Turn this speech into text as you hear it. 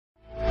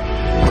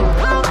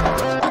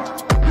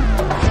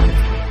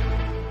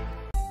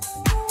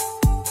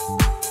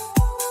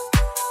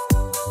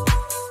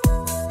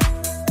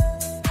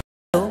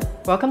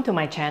Welcome to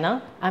my channel.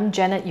 I'm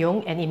Janet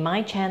Yong, and in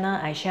my channel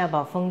I share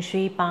about Feng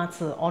Shui,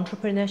 Bazi,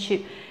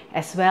 entrepreneurship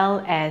as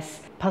well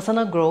as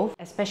personal growth,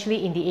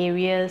 especially in the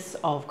areas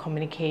of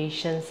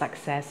communication,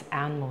 success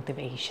and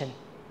motivation.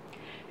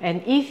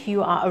 And if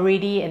you are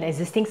already an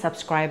existing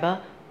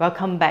subscriber,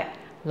 welcome back.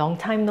 Long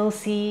time no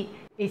see.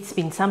 It's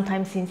been some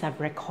time since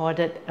I've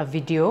recorded a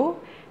video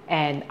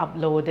and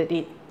uploaded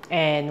it.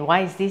 And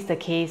why is this the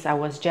case? I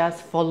was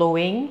just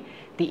following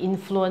the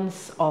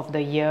influence of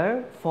the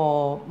year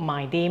for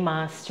my day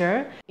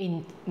master.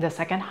 In the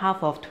second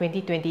half of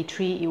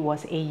 2023, it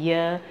was a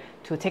year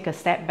to take a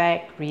step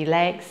back,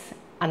 relax,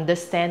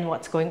 understand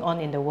what's going on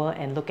in the world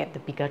and look at the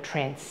bigger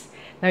trends.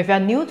 Now, if you're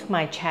new to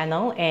my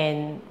channel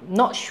and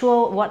not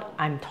sure what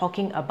I'm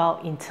talking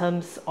about in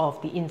terms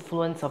of the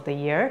influence of the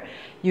year,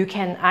 you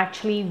can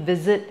actually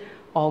visit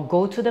or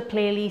go to the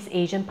playlist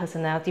Asian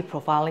Personality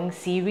Profiling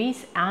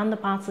series and the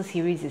Bazi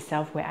series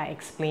itself, where I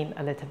explain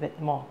a little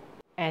bit more.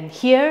 And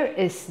here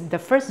is the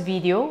first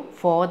video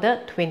for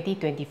the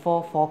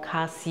 2024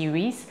 forecast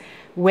series,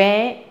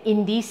 where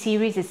in this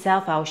series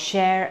itself I'll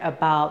share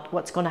about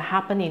what's going to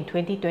happen in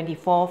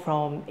 2024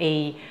 from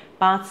a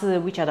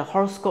Bazi, which are the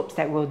horoscopes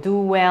that will do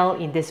well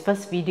in this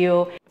first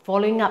video.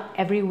 Following up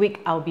every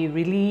week, I'll be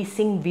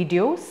releasing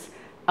videos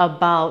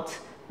about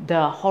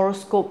the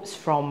horoscopes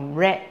from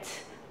rat,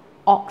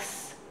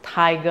 ox,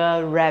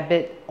 tiger,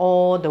 rabbit,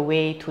 all the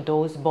way to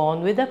those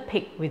born with a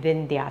pig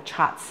within their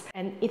charts.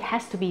 And it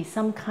has to be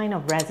some kind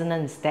of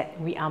resonance that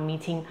we are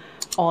meeting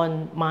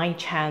on my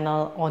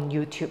channel on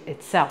YouTube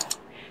itself.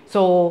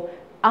 So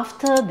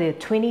after the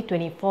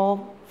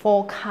 2024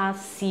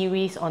 forecast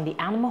series on the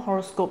animal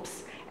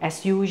horoscopes,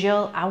 as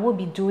usual, I will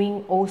be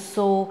doing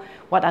also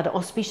what are the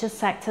auspicious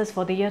sectors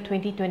for the year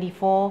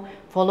 2024,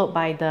 followed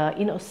by the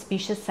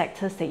inauspicious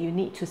sectors that you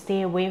need to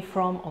stay away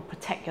from or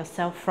protect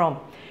yourself from.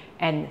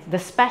 And the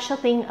special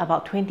thing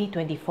about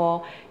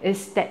 2024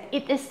 is that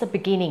it is the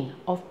beginning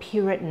of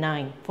period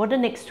 9 for the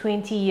next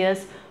 20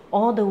 years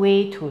all the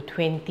way to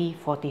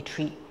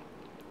 2043.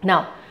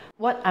 Now,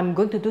 what I'm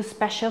going to do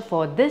special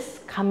for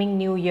this coming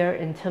new year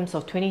in terms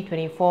of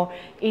 2024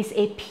 is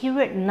a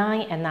period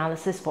 9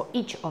 analysis for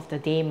each of the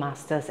day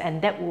masters,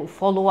 and that will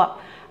follow up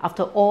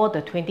after all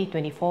the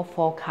 2024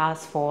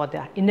 forecasts for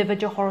the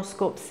individual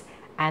horoscopes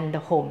and the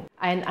home.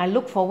 And I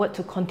look forward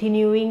to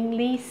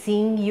continually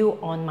seeing you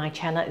on my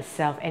channel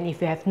itself. And if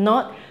you have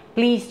not,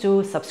 please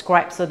do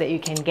subscribe so that you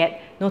can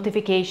get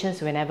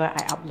notifications whenever I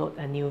upload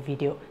a new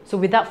video. So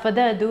without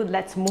further ado,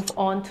 let's move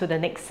on to the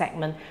next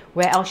segment,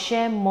 where I'll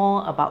share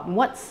more about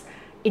what's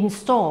in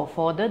store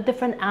for the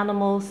different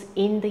animals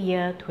in the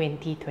year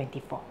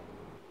 2024.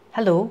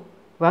 Hello,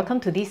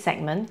 welcome to this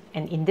segment,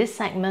 and in this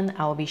segment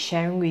I'll be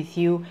sharing with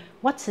you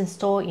what's in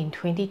store in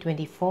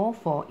 2024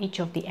 for each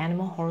of the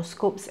animal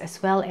horoscopes,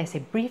 as well as a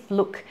brief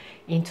look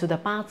into the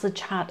Bazi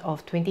chart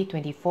of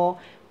 2024,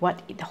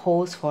 what it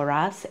holds for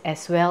us,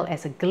 as well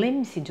as a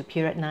glimpse into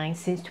period 9,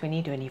 since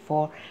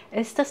 2024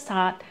 is the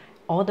start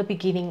or the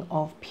beginning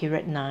of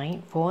period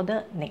 9 for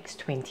the next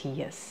 20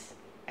 years.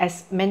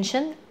 As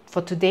mentioned,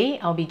 for today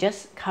I'll be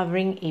just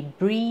covering a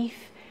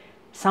brief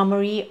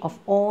summary of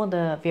all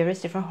the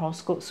various different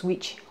horoscopes,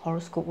 which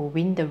horoscope will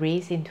win the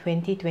race in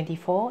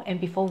 2024.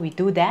 And before we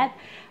do that,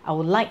 I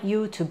would like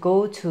you to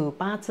go to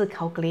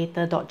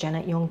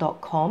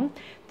bazicalculator.janetyong.com,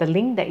 the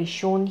link that is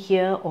shown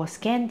here, or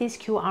scan this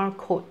QR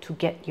code to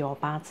get your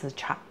Bazi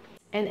chart.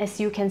 And as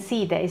you can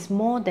see, there is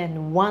more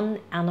than one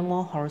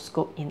animal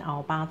horoscope in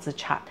our Bazi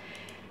chart.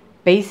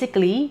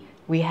 Basically,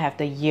 we have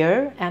the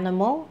year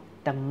animal,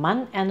 the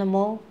month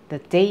animal, the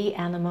day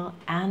animal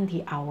and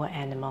the hour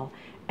animal.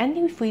 And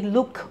if we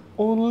look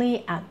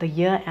only at the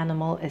year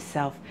animal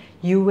itself,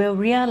 you will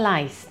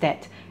realize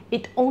that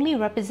it only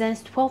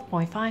represents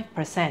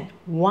 12.5%,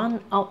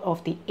 one out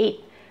of the 8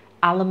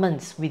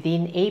 elements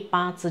within a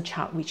Bazi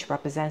chart, which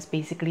represents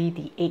basically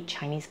the 8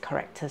 Chinese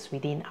characters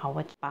within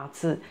our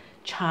Bazi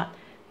chart.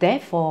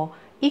 Therefore,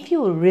 if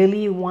you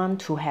really want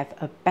to have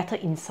a better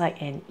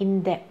insight and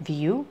in-depth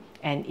view,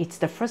 and it's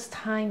the first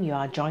time you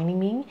are joining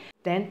me,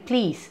 then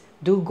please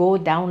do go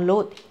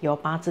download your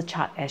Bazi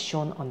chart as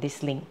shown on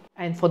this link.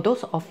 And for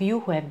those of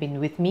you who have been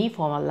with me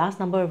for the last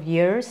number of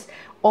years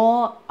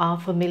or are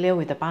familiar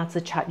with the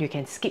Bazi chart, you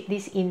can skip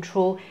this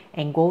intro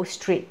and go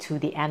straight to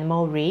the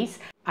animal race.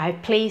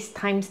 I've placed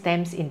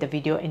timestamps in the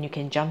video and you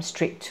can jump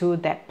straight to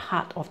that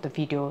part of the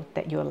video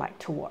that you would like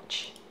to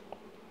watch.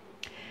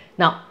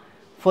 Now,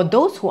 for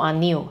those who are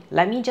new,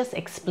 let me just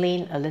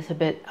explain a little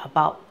bit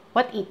about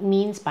what it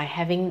means by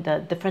having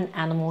the different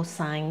animal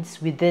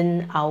signs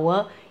within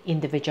our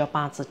individual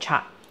Bazi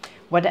chart.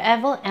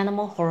 Whatever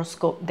animal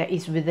horoscope that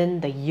is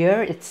within the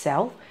year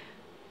itself,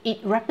 it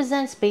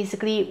represents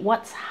basically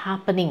what's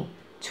happening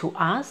to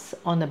us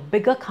on a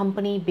bigger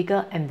company,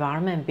 bigger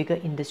environment, bigger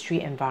industry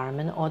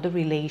environment, or the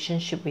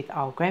relationship with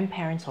our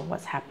grandparents or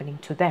what's happening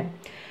to them.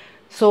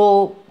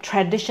 So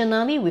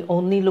traditionally, we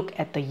only look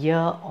at the year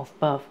of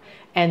birth.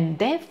 And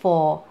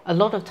therefore, a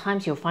lot of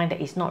times you'll find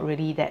that it's not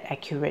really that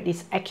accurate.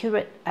 It's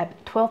accurate at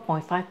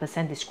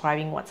 12.5%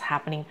 describing what's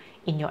happening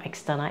in your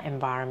external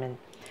environment.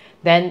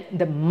 Then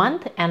the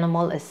month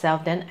animal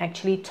itself then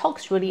actually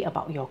talks really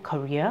about your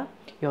career,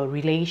 your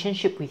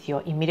relationship with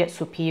your immediate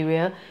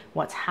superior,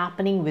 what's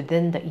happening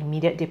within the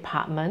immediate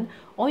department,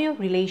 or your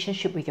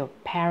relationship with your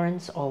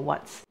parents or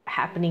what's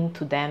happening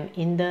to them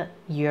in the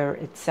year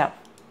itself.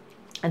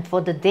 And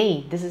for the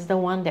day, this is the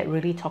one that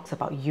really talks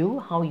about you,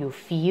 how you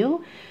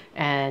feel,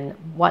 and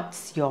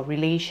what's your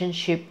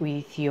relationship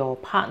with your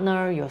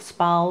partner, your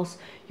spouse,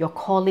 your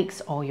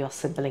colleagues, or your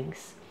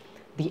siblings.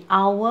 The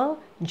hour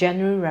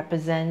generally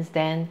represents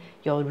then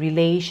your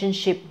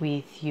relationship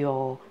with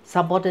your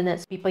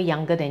subordinates, people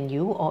younger than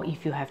you, or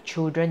if you have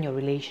children, your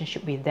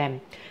relationship with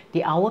them.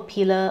 The hour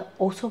pillar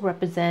also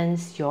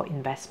represents your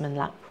investment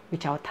luck,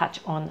 which I'll touch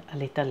on a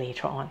little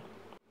later on.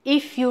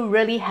 If you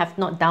really have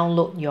not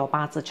downloaded your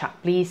Bazi chart,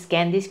 please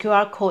scan this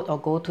QR code or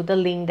go to the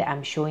link that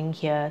I'm showing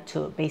here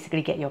to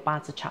basically get your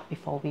Bazi chart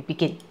before we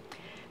begin.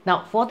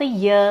 Now, for the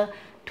year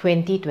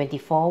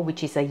 2024,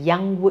 which is a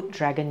young wood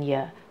dragon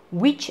year,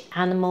 which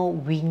animal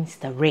wins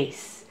the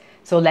race?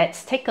 So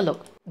let's take a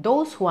look.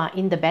 Those who are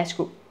in the best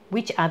group,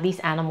 which are these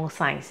animal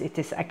signs? It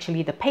is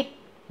actually the pig,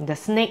 the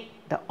snake,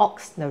 the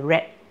ox, the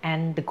rat,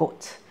 and the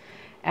goat.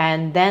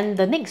 And then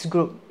the next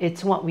group,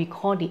 it's what we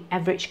call the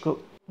average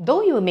group.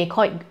 Though you may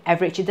call it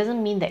average, it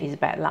doesn't mean that it's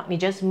bad luck. It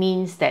just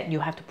means that you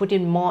have to put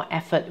in more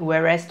effort,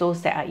 whereas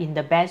those that are in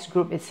the best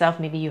group itself,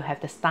 maybe you have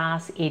the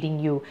stars aiding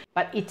you.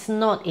 But it's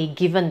not a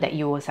given that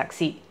you will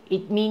succeed.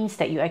 It means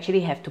that you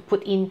actually have to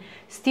put in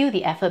still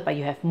the effort, but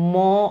you have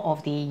more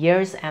of the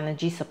year's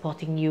energy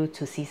supporting you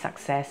to see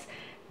success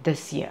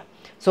this year.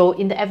 So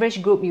in the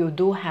average group, you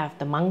do have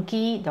the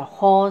monkey, the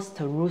horse,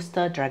 the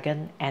rooster,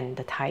 dragon, and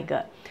the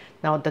tiger.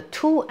 Now, the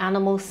two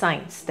animal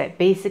signs that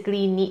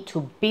basically need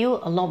to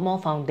build a lot more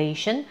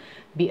foundation,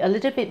 be a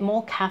little bit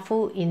more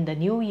careful in the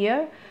new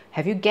year.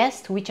 Have you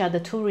guessed which are the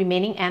two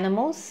remaining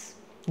animals?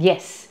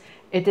 Yes,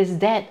 it is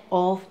that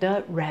of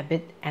the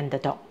rabbit and the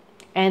dog.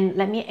 And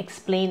let me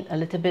explain a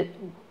little bit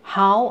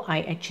how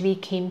I actually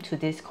came to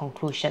this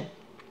conclusion.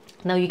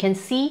 Now, you can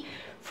see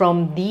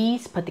from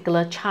this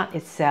particular chart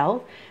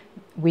itself,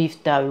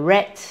 with the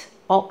rat,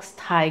 ox,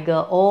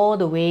 tiger, all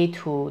the way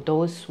to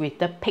those with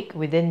the pig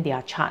within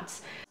their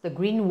charts. The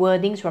green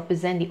wordings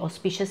represent the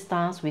auspicious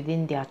stars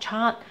within their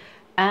chart,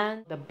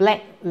 and the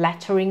black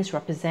letterings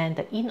represent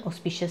the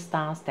inauspicious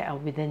stars that are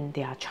within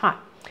their chart.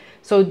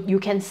 So you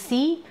can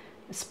see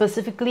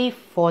specifically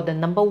for the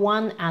number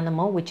one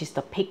animal, which is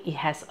the pig, it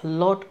has a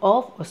lot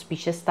of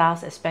auspicious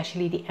stars,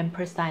 especially the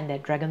Emperor star and the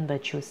Dragon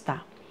Virtue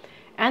star.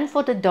 And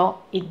for the dog,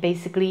 it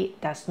basically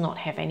does not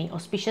have any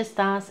auspicious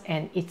stars,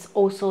 and it's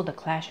also the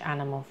clash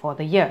animal for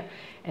the year.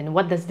 And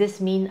what does this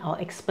mean? I'll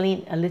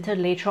explain a little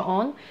later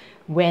on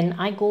when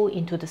I go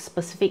into the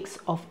specifics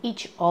of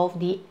each of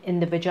the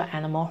individual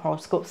animal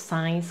horoscope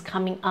signs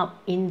coming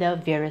up in the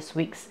various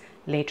weeks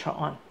later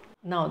on.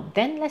 Now,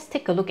 then let's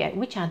take a look at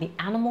which are the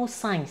animal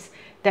signs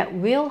that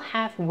will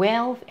have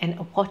wealth and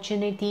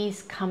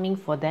opportunities coming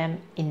for them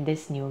in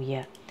this new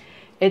year.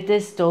 It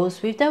is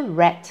those with the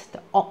rat,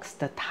 the ox,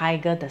 the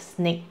tiger, the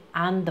snake,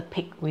 and the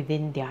pig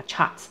within their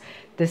charts.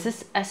 This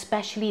is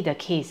especially the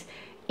case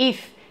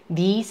if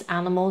these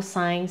animal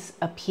signs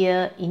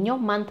appear in your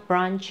month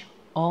branch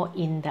or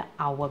in the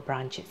hour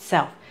branch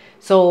itself.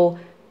 So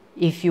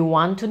if you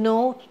want to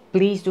know,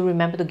 please do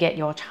remember to get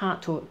your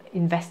chart to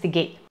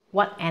investigate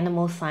what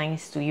animal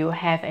signs do you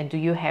have, and do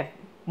you have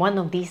one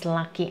of these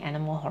lucky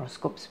animal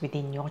horoscopes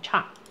within your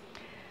chart.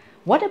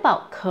 What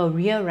about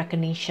career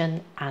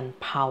recognition and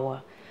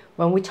power?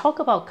 When we talk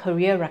about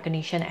career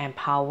recognition and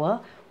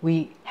power,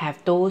 we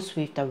have those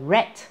with the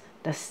rat,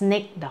 the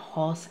snake, the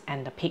horse,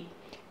 and the pig.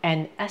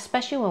 And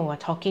especially when we're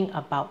talking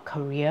about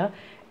career,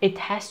 it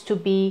has to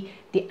be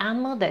the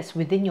animal that's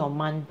within your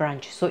month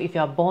branch. So if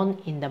you're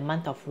born in the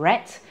month of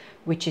rat,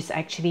 which is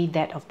actually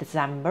that of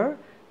December,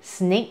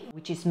 snake,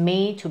 which is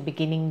May to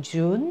beginning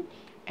June,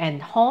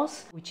 and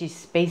horse, which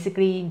is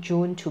basically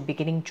June to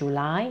beginning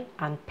July,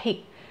 and pig,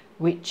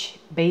 which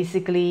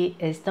basically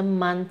is the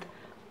month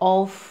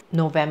of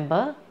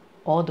November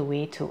all the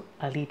way to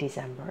early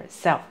December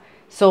itself.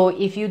 So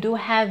if you do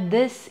have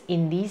this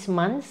in these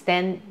months,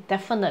 then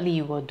definitely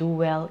you will do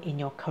well in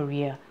your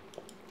career.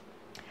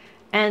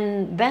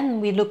 And then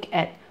we look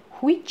at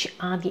which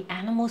are the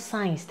animal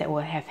signs that will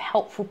have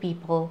helpful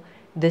people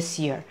this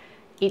year.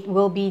 It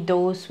will be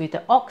those with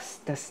the ox,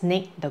 the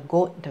snake, the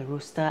goat, the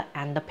rooster,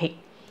 and the pig.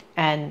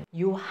 And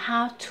you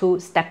have to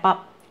step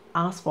up,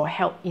 ask for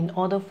help in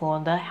order for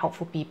the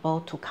helpful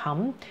people to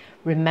come.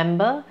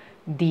 Remember,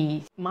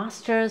 the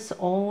masters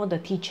or the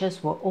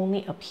teachers will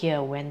only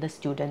appear when the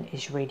student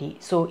is ready.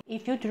 So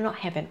if you do not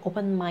have an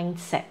open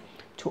mindset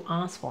to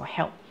ask for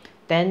help,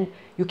 then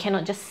you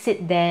cannot just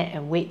sit there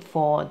and wait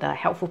for the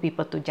helpful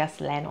people to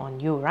just land on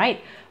you,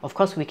 right? Of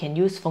course, we can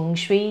use feng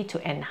shui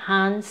to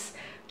enhance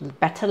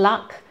better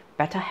luck,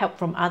 better help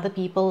from other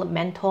people,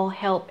 mentor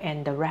help,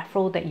 and the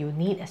referral that you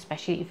need,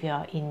 especially if you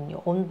are in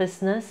your own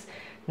business.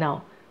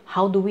 Now,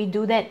 how do we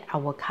do that? I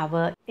will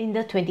cover in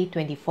the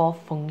 2024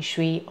 Feng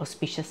Shui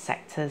auspicious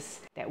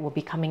sectors that will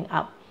be coming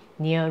up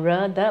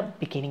nearer the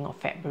beginning of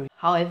February.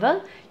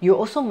 However, you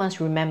also must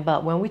remember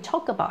when we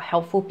talk about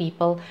helpful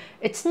people,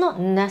 it's not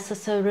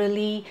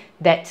necessarily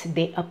that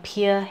they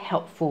appear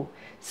helpful.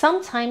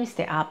 Sometimes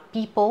there are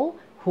people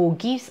who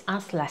gives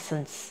us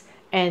lessons,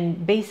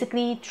 and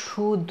basically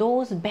through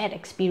those bad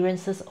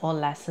experiences or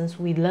lessons,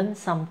 we learn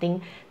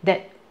something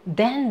that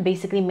then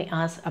basically make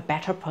us a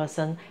better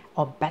person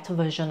or better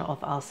version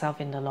of ourselves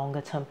in the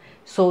longer term.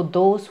 So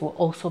those will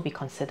also be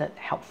considered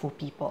helpful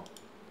people.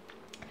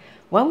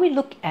 When we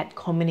look at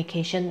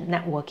communication,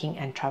 networking,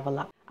 and travel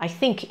luck, I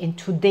think in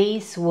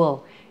today's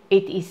world,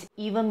 it is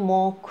even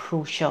more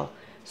crucial.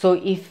 So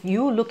if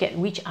you look at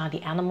which are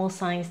the animal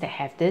signs that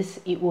have this,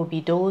 it will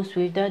be those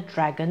with the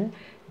dragon,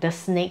 the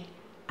snake,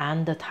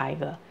 and the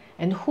tiger.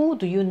 And who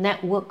do you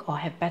network or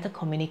have better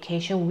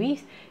communication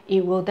with?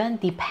 It will then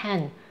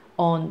depend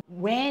on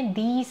where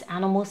these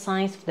animal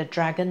signs, the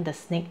dragon, the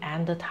snake,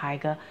 and the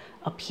tiger,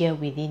 appear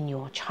within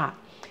your chart.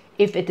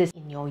 If it is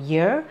in your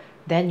year,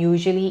 then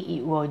usually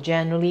it will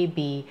generally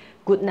be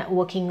good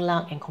networking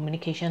luck and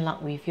communication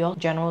luck with your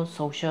general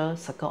social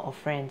circle of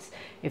friends.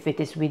 If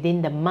it is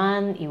within the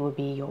month, it will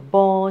be your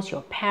boss,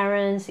 your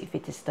parents. If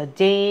it is the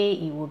day,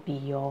 it will be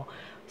your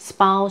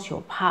spouse,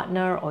 your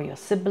partner, or your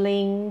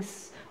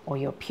siblings, or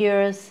your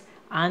peers.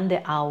 And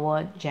the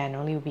hour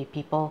generally will be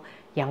people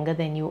younger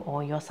than you,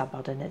 or your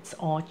subordinates,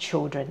 or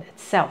children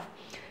itself.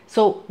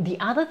 So the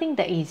other thing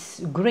that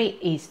is great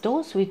is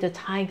those with the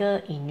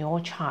tiger in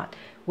your chart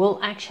will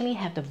actually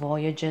have the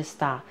Voyager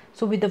star.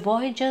 So with the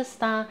Voyager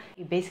star,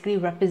 it basically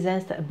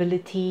represents the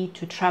ability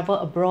to travel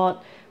abroad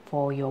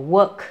for your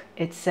work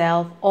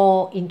itself,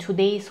 or in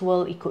today's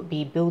world, it could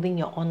be building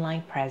your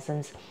online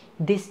presence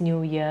this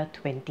new year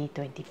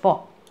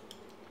 2024.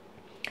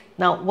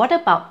 Now, what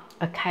about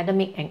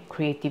academic and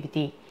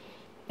creativity?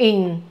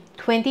 In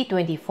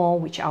 2024,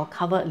 which I'll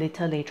cover a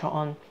little later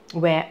on,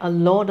 where a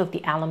lot of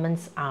the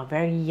elements are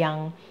very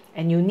young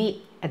and you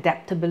need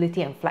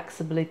adaptability and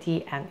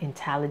flexibility and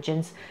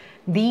intelligence,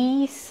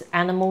 these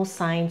animal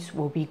signs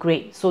will be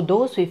great. So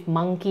those with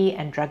monkey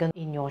and dragon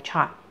in your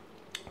chart,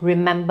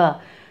 remember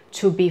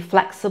to be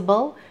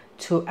flexible,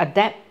 to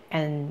adapt,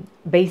 and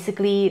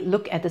basically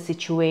look at the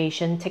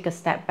situation, take a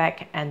step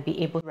back, and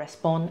be able to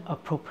respond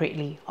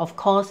appropriately. Of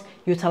course,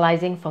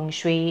 utilizing feng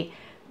shui,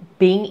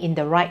 being in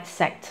the right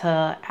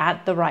sector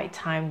at the right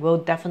time will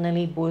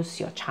definitely boost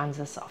your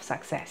chances of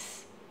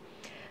success.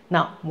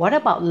 Now, what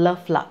about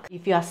love luck?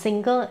 If you are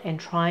single and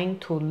trying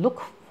to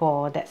look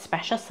for that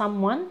special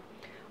someone,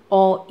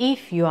 or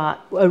if you are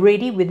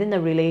already within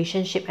a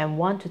relationship and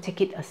want to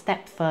take it a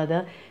step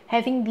further,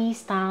 having these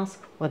stars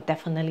will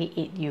definitely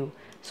aid you.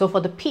 So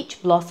for the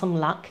peach blossom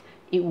luck,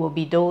 it will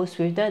be those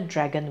with the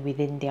dragon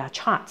within their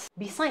charts.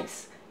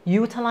 Besides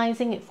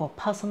utilizing it for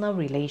personal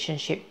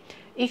relationship,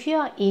 if you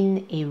are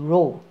in a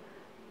role,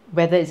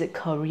 whether it's a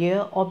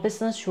career or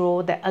business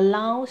role that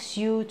allows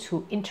you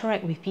to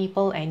interact with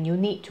people and you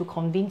need to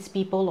convince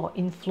people or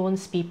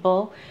influence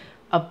people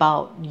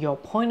about your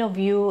point of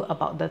view,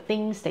 about the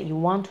things that you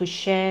want to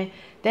share,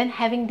 then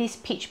having this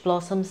peach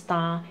blossom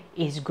star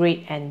is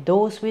great, and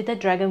those with the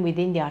dragon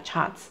within their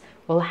charts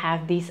will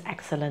have this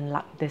excellent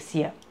luck this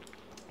year.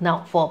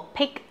 Now for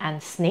pig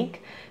and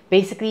snake,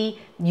 basically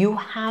you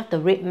have the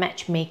red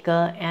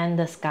matchmaker and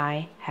the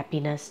sky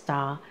happiness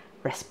star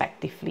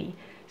respectively.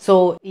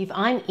 So if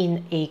I'm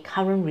in a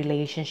current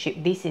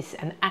relationship, this is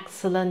an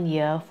excellent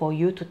year for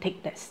you to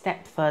take that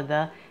step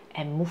further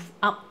and move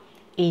up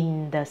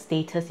in the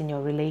status in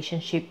your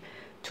relationship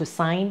to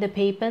sign the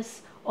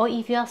papers. Or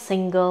if you are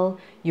single,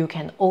 you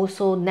can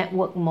also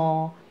network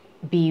more,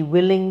 be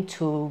willing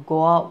to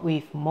go out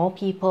with more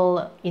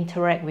people,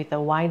 interact with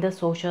a wider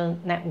social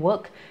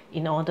network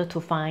in order to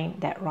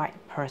find that right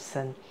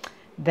person.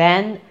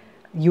 Then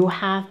you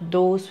have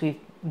those with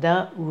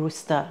the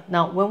rooster.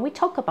 Now, when we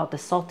talk about the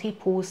salty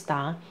pool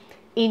star,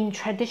 in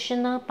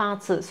traditional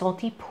Bazi,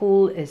 salty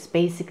pool is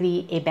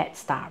basically a bad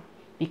star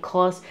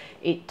because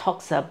it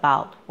talks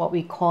about what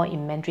we call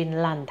in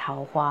Mandarin 烂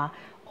桃花,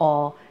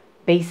 or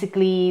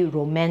basically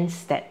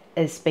romance that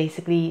is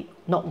basically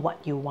not what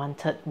you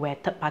wanted, where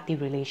third-party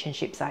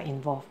relationships are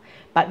involved.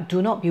 But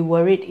do not be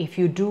worried if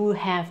you do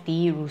have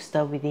the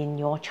rooster within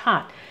your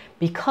chart,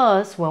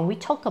 because when we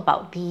talk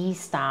about these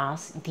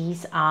stars,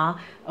 these are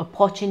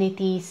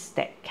opportunities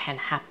that can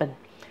happen.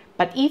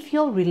 But if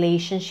your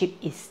relationship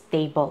is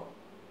stable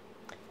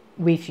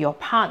with your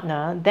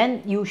partner,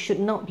 then you should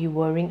not be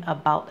worrying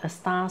about a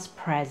star's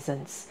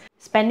presence.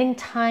 Spending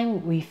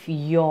time with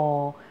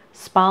your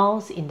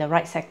spouse in the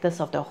right sectors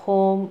of the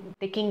home,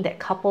 taking that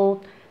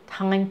couple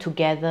time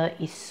together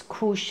is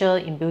crucial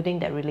in building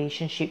that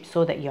relationship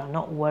so that you're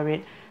not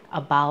worried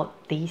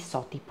about the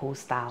salty pool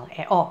style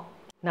at all.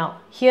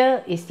 Now,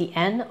 here is the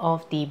end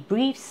of the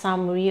brief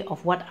summary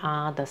of what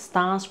are the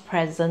stars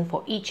present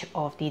for each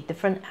of the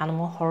different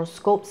animal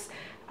horoscopes.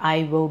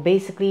 I will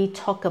basically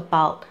talk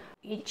about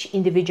each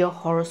individual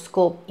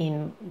horoscope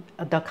in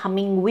the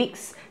coming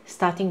weeks,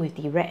 starting with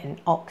the rat and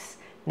ox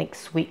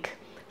next week.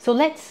 So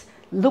let's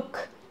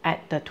look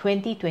at the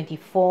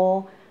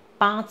 2024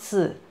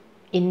 Bazi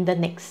in the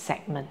next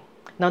segment.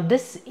 Now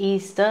this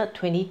is the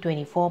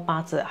 2024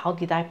 Bazi. How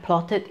did I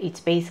plot it? It's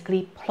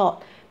basically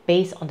plot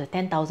based on the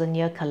 10,000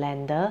 year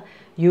calendar,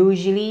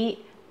 usually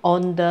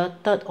on the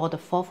 3rd or the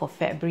 4th of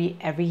February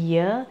every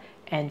year,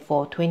 and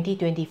for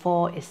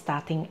 2024 is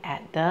starting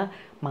at the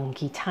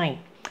monkey time.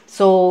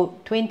 So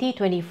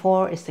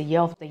 2024 is the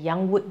year of the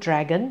young wood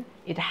dragon.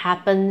 It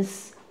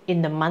happens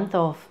in the month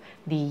of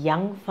the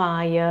young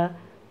fire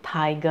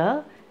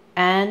tiger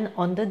and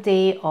on the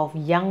day of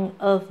young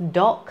earth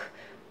dog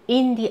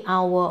in the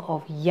hour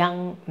of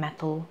young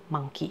metal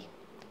monkey.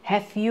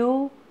 Have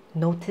you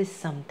noticed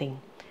something?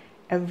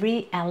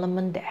 Every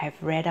element that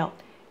I've read out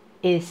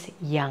is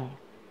young.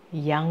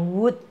 Young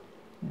wood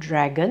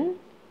dragon,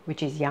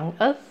 which is young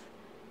earth,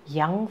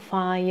 young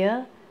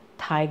fire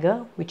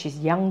tiger, which is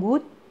young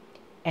wood,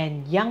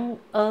 and young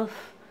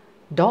earth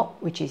dog,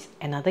 which is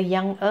another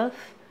young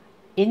earth,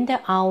 in the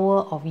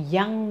hour of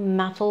young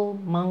metal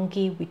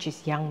monkey, which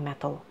is young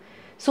metal.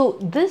 So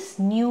this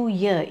new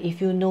year, if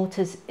you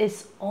notice,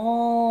 is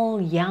all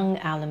young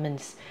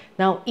elements.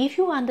 Now, if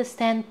you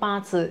understand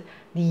Bazi,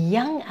 the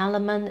young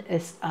element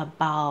is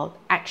about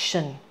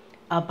action,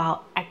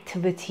 about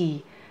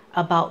activity,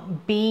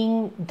 about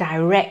being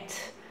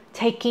direct,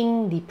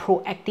 taking the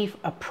proactive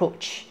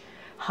approach.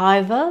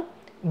 However,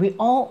 we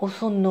all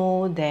also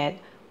know that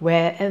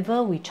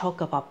wherever we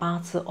talk about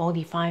Bazi, all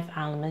the 5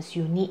 elements,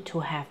 you need to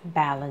have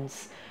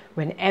balance.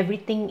 When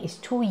everything is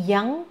too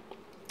young,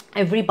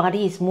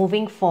 everybody is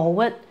moving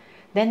forward,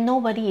 then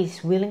nobody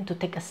is willing to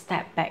take a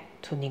step back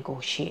to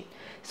negotiate.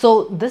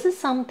 So this is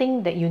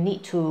something that you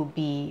need to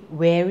be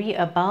wary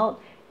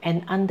about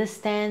and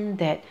understand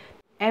that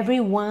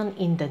everyone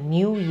in the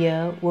new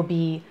year will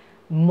be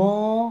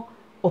more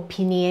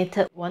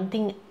opinionated,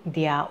 wanting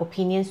their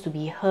opinions to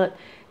be heard,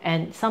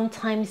 and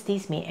sometimes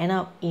these may end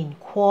up in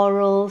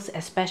quarrels,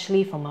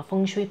 especially from a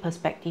feng shui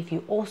perspective.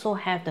 You also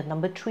have the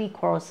number 3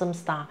 quarrelsome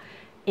star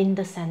in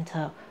the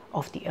center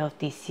of the earth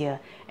this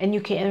year, and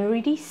you can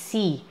already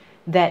see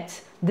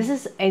that this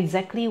is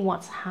exactly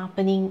what's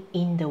happening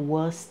in the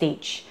world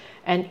stage.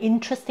 And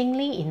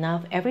interestingly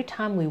enough, every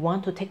time we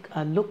want to take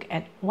a look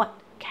at what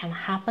can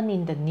happen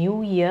in the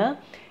new year,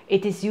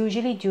 it is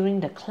usually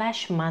during the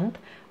clash month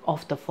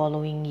of the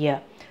following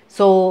year.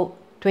 So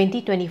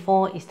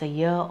 2024 is the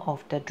year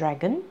of the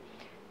dragon,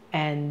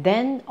 and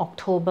then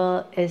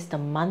October is the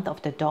month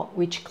of the dog,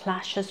 which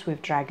clashes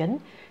with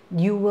dragon.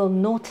 You will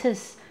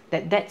notice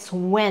that that's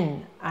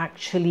when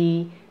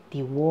actually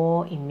the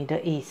war in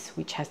Middle East,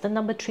 which has the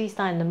number 3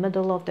 star in the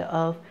middle of the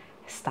earth,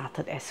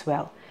 started as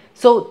well.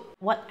 So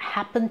what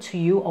happened to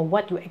you, or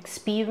what you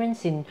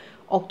experienced in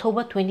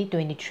October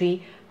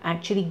 2023,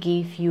 actually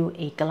gave you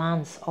a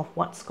glance of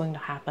what's going to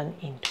happen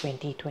in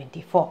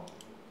 2024.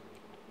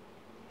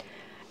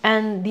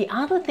 And the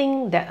other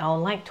thing that I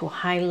would like to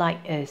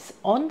highlight is,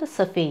 on the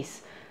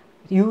surface,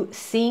 you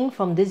seeing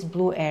from this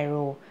blue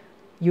arrow,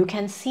 you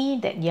can see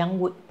that young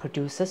wood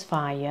produces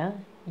fire,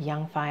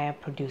 young fire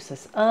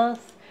produces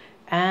earth,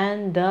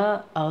 and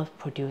the earth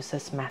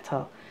produces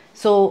metal.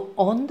 So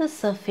on the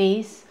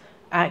surface,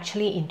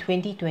 actually in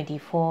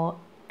 2024,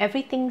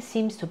 everything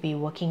seems to be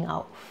working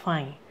out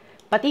fine.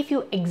 But if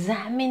you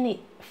examine it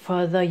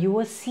further, you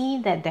will see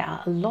that there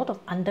are a lot of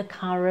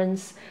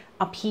undercurrents,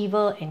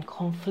 upheaval and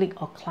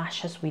conflict or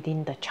clashes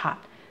within the chart.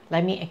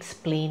 Let me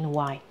explain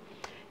why.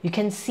 You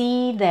can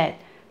see that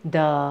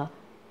the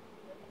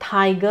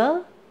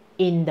tiger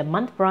in the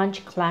month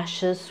branch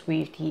clashes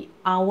with the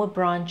hour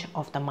branch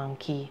of the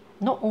monkey.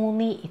 Not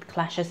only it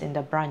clashes in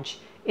the branch,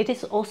 it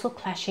is also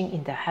clashing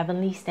in the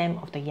heavenly stem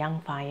of the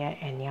young fire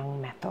and young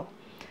metal.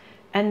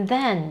 And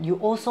then you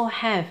also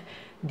have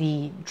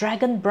the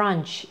dragon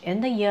branch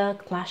in the year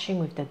clashing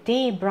with the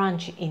day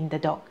branch in the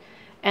dog.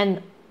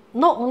 And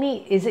not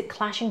only is it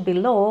clashing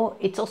below,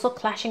 it's also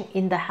clashing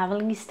in the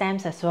heavenly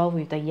stems as well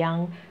with the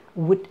young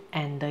wood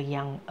and the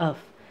young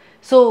earth.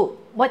 So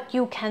what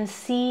you can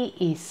see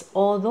is,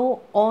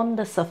 although on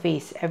the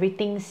surface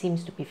everything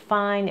seems to be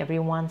fine,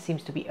 everyone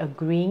seems to be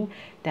agreeing,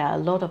 there are a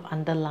lot of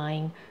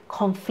underlying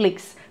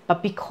conflicts.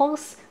 But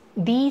because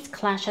these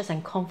clashes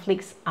and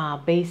conflicts are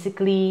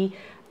basically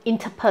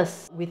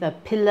interspersed with a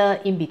pillar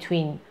in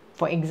between,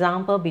 for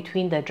example,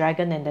 between the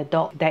dragon and the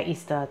dog, there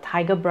is the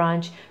tiger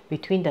branch.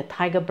 Between the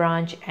tiger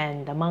branch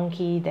and the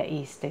monkey, there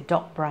is the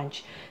dog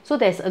branch. So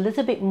there's a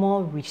little bit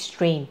more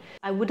restraint.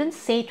 I wouldn't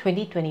say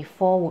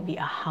 2024 would be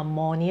a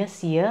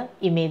harmonious year.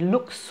 It may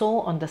look so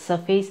on the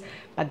surface,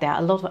 but there are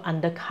a lot of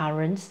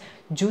undercurrents.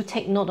 Do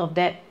take note of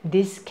that.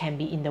 This can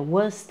be in the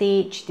world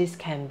stage, this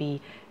can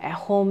be at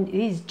home. It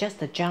is just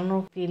the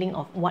general feeling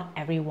of what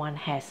everyone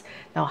has.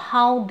 Now,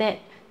 how that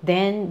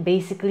then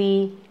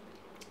basically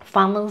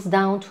funnels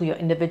down to your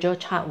individual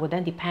chart will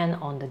then depend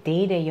on the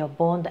day that you're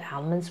born, the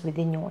elements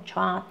within your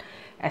chart,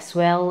 as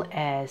well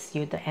as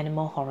the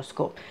animal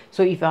horoscope.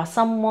 So if you are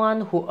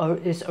someone who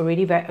is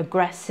already very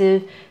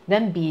aggressive,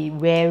 then be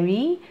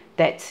wary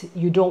that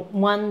you don't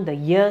want the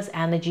year's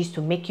energies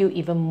to make you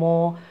even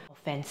more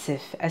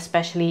offensive,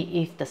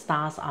 especially if the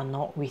stars are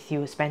not with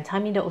you. Spend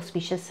time in the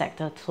auspicious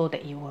sector so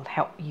that it will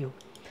help you.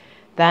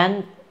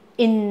 Then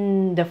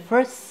in the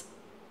first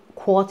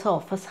quarter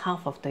or first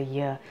half of the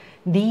year,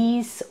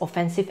 these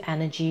offensive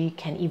energy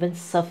can even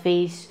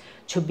surface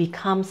to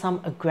become some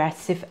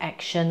aggressive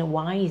action.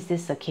 Why is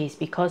this the case?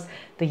 Because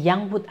the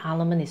young wood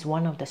element is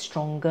one of the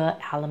stronger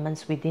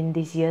elements within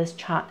this year's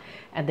chart,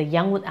 and the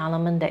young wood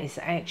element that is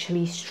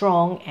actually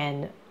strong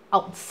and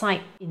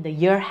outside in the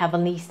year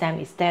heavenly stem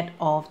is that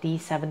of the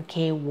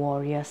 7K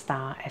warrior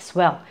star as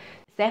well.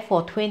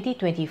 Therefore,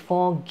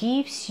 2024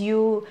 gives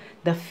you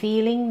the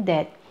feeling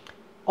that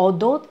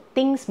although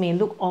things may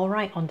look all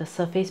right on the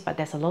surface, but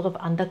there's a lot of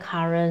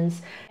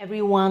undercurrents.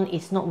 Everyone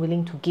is not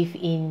willing to give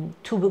in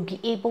to be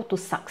able to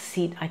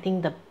succeed. I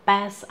think the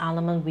best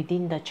element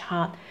within the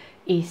chart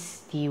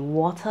is the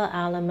water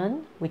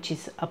element, which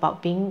is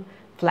about being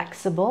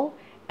flexible.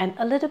 And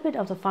a little bit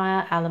of the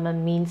fire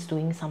element means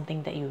doing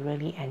something that you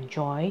really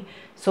enjoy,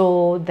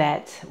 so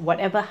that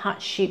whatever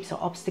hardships or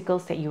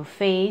obstacles that you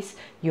face,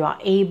 you are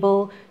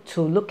able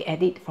to look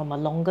at it from a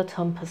longer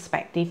term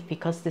perspective,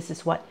 because this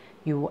is what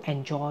you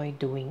enjoy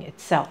doing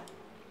itself.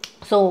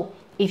 So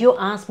if you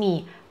ask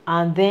me,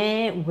 are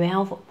there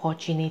wealth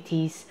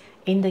opportunities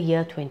in the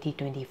year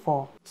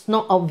 2024? It's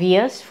not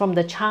obvious from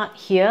the chart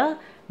here,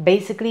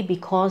 basically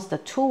because the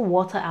two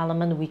water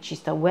element, which is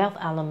the wealth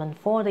element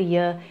for the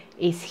year,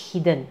 is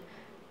hidden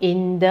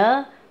in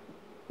the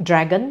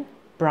dragon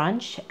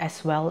branch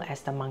as well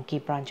as the monkey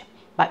branch.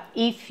 But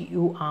if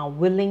you are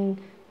willing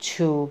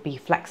to be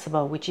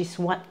flexible, which is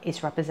what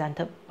is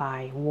represented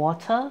by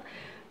water,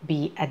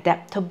 be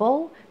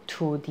adaptable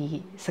to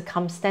the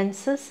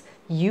circumstances,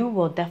 you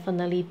will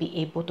definitely be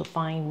able to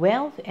find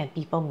wealth, and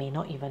people may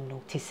not even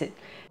notice it.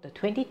 The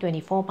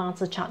 2024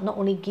 Bazi chart not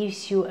only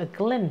gives you a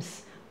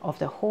glimpse of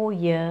the whole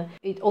year,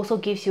 it also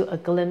gives you a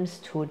glimpse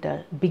to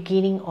the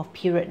beginning of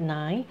period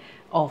 9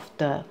 of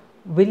the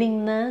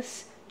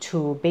willingness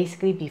to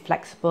basically be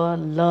flexible,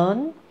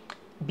 learn,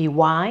 be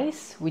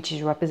wise, which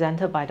is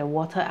represented by the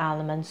water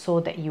element, so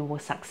that you will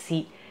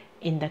succeed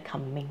in the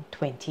coming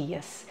 20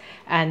 years.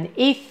 And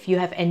if you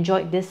have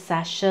enjoyed this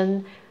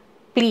session,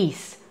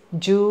 please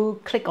do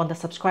click on the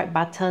subscribe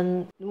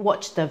button,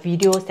 watch the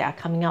videos that are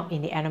coming up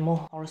in the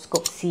animal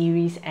horoscope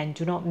series, and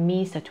do not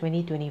miss the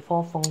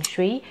 2024 feng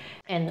shui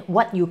and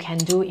what you can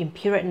do in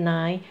period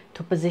 9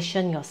 to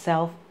position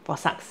yourself for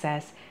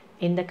success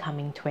in the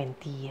coming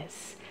 20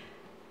 years.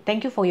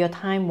 Thank you for your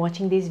time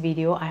watching this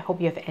video. I hope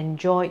you have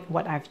enjoyed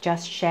what I've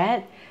just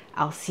shared.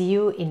 I'll see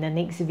you in the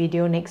next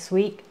video next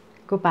week.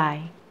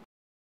 Goodbye.